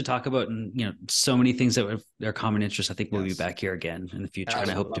so much to talk about, and so many things that are common interests. I think we'll be back here again in the future, and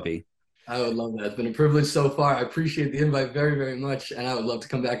I hope to be. I would love that. It's been a privilege so far. I appreciate the invite very, very much, and I would love to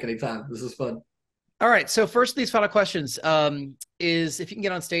come back anytime. This is fun. All right. So first of these final questions is if you can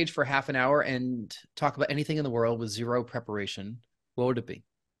get on stage for half an hour and talk about anything in the world with zero preparation, what would it be?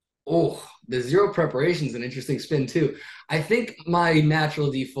 Oh, the zero preparation is an interesting spin too. I think my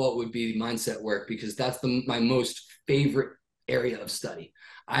natural default would be mindset work because that's my most favorite area of study.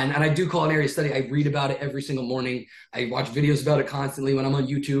 And I do call it an area of study. I read about it every single morning. I watch videos about it constantly when I'm on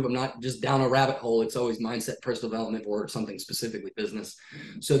YouTube. I'm not just down a rabbit hole. It's always mindset, personal development, or something specifically business.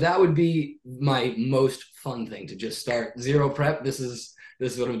 So that would be my most fun thing to just start zero prep. This is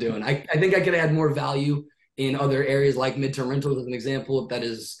what I'm doing. I think I could add more value in other areas like midterm rentals as an example that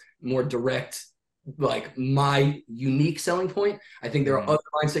is more direct, like my unique selling point. I think there are other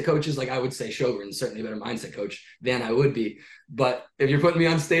mindset coaches, like I would say Sjogren's certainly a better mindset coach than I would be. But if you're putting me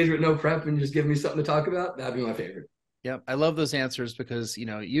on stage with no prep and just giving me something to talk about, that'd be my favorite. Yep. I love those answers because,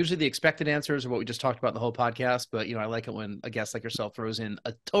 usually the expected answers are what we just talked about in the whole podcast. But, I like it when a guest like yourself throws in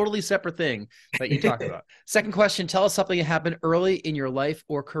a totally separate thing that you talk about. Second question, tell us something that happened early in your life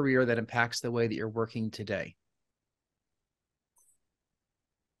or career that impacts the way that you're working today.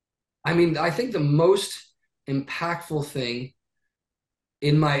 I mean, I think the most impactful thing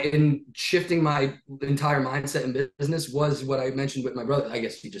in shifting my entire mindset in business was what I mentioned with my brother. I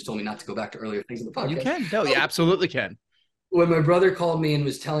guess you just told me not to go back to earlier things in the podcast. You can. No, you absolutely can. When my brother called me and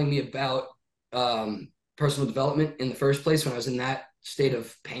was telling me about personal development in the first place, when I was in that state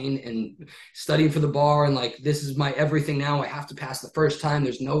of pain and studying for the bar and like, this is my everything now. I have to pass the first time.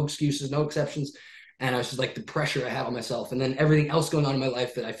 There's no excuses, no exceptions. And I was just like the pressure I had on myself. And then everything else going on in my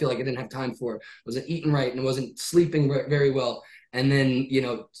life that I feel like I didn't have time for. Wasn't eating right and wasn't sleeping very well. And then,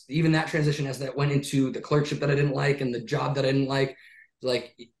 even that transition as that went into the clerkship that I didn't like and the job that I didn't like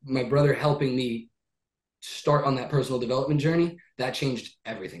my brother helping me start on that personal development journey, that changed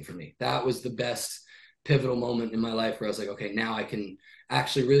everything for me. That was the best pivotal moment in my life where I was like, okay, now I can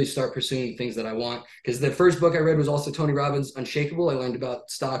actually really start pursuing things that I want. Because the first book I read was also Tony Robbins' Unshakable. I learned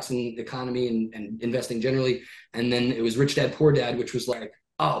about stocks and economy and investing generally. And then it was Rich Dad, Poor Dad, which was like,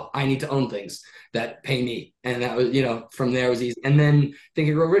 oh, I need to own things that pay me. And that was, from there was easy. And then Think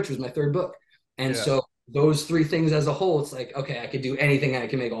and Grow Rich was my third book. And so those three things as a whole, it's like, okay, I could do anything and I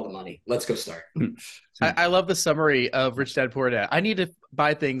can make all the money. Let's go start. I love the summary of Rich Dad Poor Dad. I need to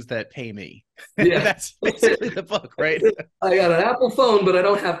buy things that pay me. Yeah. That's basically the book, right? I got an Apple phone, but I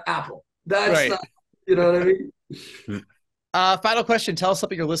don't have Apple. That's right. not, you know what I mean? Final question. Tell us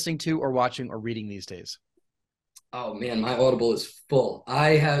something you're listening to or watching or reading these days. Oh man, my Audible is full.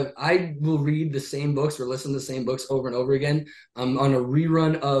 I will read the same books or listen to the same books over and over again. I'm on a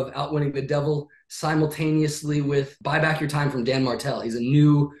rerun of Outwitting the Devil simultaneously with Buy Back Your Time from Dan Martell. He's a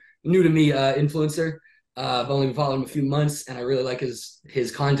new to me influencer. I've only been following him a few months and I really like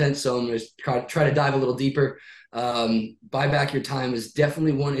his content. So I'm going to try to dive a little deeper. Buy Back Your Time is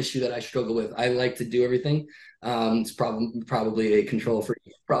definitely one issue that I struggle with. I like to do everything. It's probably a control freak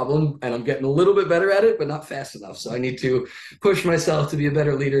problem, and I'm getting a little bit better at it, but not fast enough. So I need to push myself to be a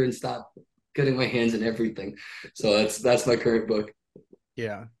better leader and stop getting my hands in everything. So that's my current book.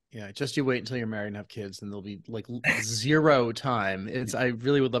 Yeah. Just you wait until you're married and have kids, and there'll be like zero time. I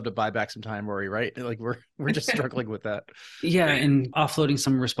really would love to buy back some time, Rory. Right? Like we're just struggling with that. Yeah, and offloading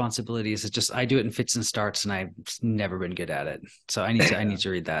some responsibilities. It's just I do it in fits and starts, and I've never been good at it. So I need to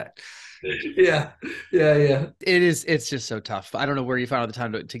read that. Yeah. It's just so tough. I don't know where you found the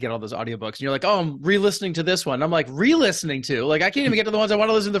time to get all those audiobooks. And you're like, oh, I'm re-listening to this one. I'm like, re-listening to? Like, I can't even get to the ones I want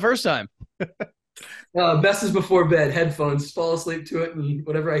to listen to the first time. Best is before bed, headphones, fall asleep to it, and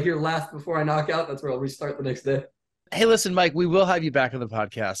whatever I hear laugh before I knock out, that's where I'll restart the next day. Hey, listen, Mike, we will have you back on the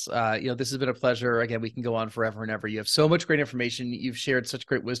podcast. This has been a pleasure. Again, we can go on forever and ever. You have so much great information. You've shared such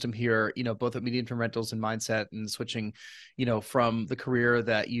great wisdom here, both at medium-term rentals and mindset and switching, from the career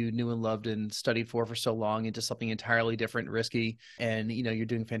that you knew and loved and studied for so long into something entirely different and risky. And, you're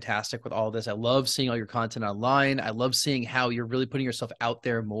doing fantastic with all this. I love seeing all your content online. I love seeing how you're really putting yourself out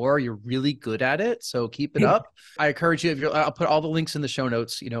there more. You're really good at it. So keep it up. I encourage you, I'll put all the links in the show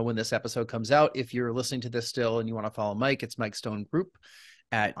notes, when this episode comes out. If you're listening to this still and you want to follow Mike, it's Mike Stone Group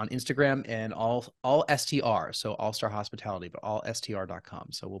on Instagram and all STR. So All Star Hospitality, but allstr.com.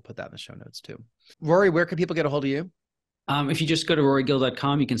 So we'll put that in the show notes too. Rory, where can people get a hold of you? If you just go to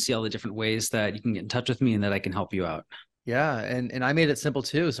rorygill.com, you can see all the different ways that you can get in touch with me and that I can help you out. Yeah, and I made it simple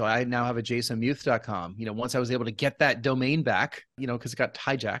too. So I now have a jasonmuth.com. Once I was able to get that domain back, because it got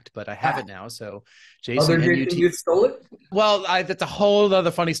hijacked, but I have it now. So Other Jason Jason MUT. Youth stole it? Well, that's a whole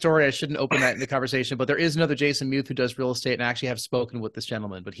other funny story. I shouldn't open that in the conversation, but there is another Jason Muth who does real estate, and I actually have spoken with this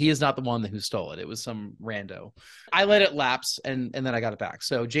gentleman, but he is not the one who stole it. It was some rando. I let it lapse, and then I got it back.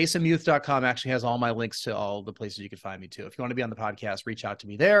 So jasonmuth.com actually has all my links to all the places you can find me too. If you want to be on the podcast, reach out to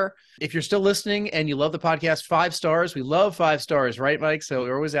me there. If you're still listening and you love the podcast, 5 stars. We love 5 stars, right, Mike? So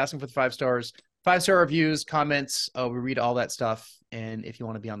we're always asking for the 5 stars. 5-star reviews, comments. We read all that stuff. And if you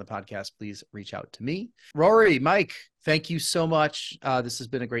want to be on the podcast, please reach out to me. Rory, Mike, thank you so much. This has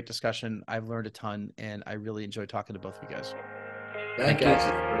been a great discussion. I've learned a ton, and I really enjoyed talking to both of you guys. Thank you.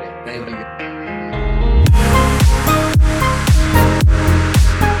 Thank you.